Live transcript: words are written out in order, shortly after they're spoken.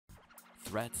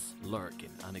threats lurk in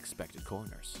unexpected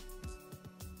corners.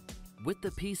 With the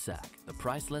PSAC, the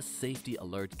Priceless Safety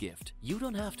Alert gift, you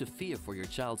don't have to fear for your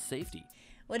child's safety.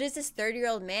 What is this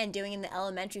 30-year-old man doing in the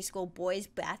elementary school boys'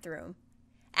 bathroom?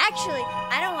 Actually,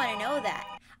 I don't want to know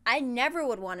that. I never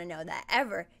would want to know that,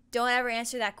 ever. Don't ever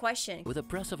answer that question. With a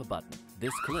press of a button,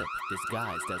 this clip,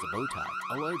 disguised as a bow tie,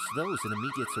 alerts those in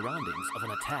immediate surroundings of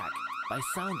an attack by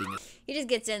sounding it. He just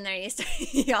gets in there and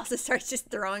he also starts just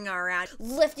throwing him around,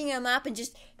 lifting him up and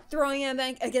just throwing him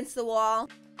against the wall.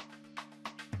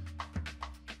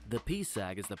 The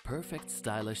PSAG is the perfect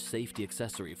stylish safety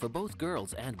accessory for both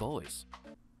girls and boys.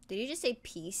 Did you just say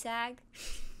PSAG?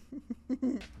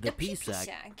 The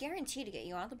PSAG, guaranteed to get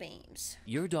you all the beams.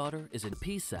 Your daughter is in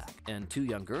PSAG, and two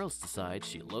young girls decide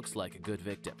she looks like a good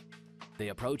victim. They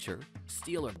approach her,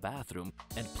 steal her bathroom,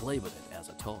 and play with it as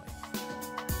a toy.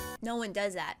 No one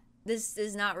does that. This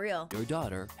is not real. Your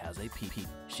daughter has a PP.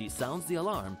 She sounds the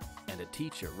alarm, and a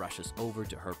teacher rushes over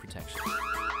to her protection.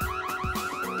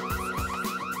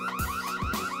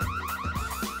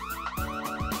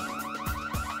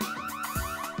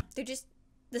 They're just,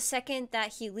 the second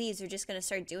that he leaves, they're just gonna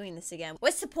start doing this again.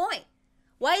 What's the point?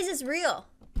 Why is this real?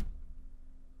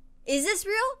 Is this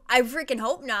real? I freaking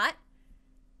hope not.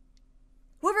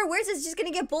 Whoever wears this is just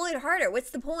gonna get bullied harder.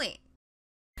 What's the point?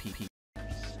 PP.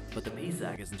 But the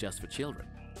PSAG isn't just for children.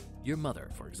 Your mother,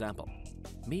 for example.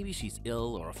 Maybe she's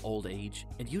ill or of old age,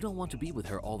 and you don't want to be with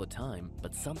her all the time,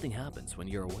 but something happens when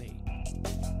you're away.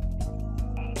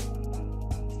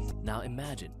 Now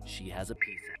imagine she has a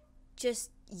PSAG.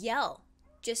 Just yell.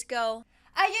 Just go,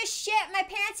 I just shit my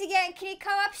pants again. Can you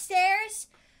come upstairs?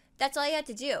 That's all you had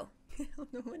to do. I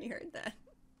don't know when he heard that.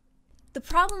 The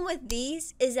problem with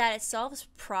these is that it solves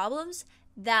problems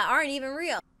that aren't even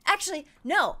real. Actually,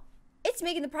 no. It's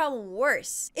making the problem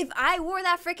worse. If I wore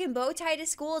that freaking bow tie to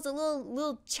school as a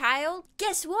little child,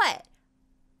 guess what?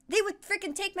 They would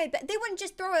freaking take my they wouldn't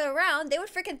just throw it around. They would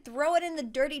freaking throw it in the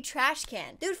dirty trash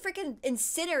can. They would freaking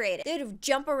incinerate it. They would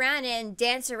jump around it and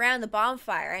dance around the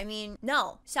bonfire. I mean,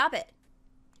 no, stop it.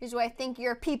 Here's why I think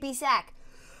you're a pee-pee sack.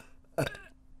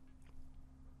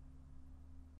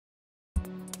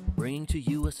 Bringing to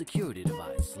you a security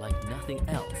device like nothing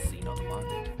else seen on the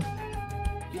market.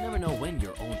 You never know when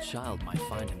your own child might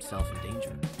find himself in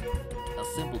danger. A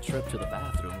simple trip to the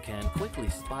bathroom can quickly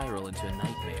spiral into a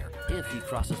nightmare if he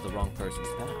crosses the wrong person's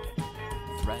path.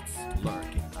 Threats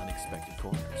lurk in unexpected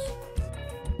corners.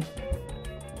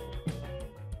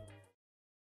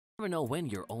 You never know when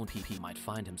your own PP might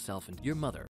find himself in. Your mother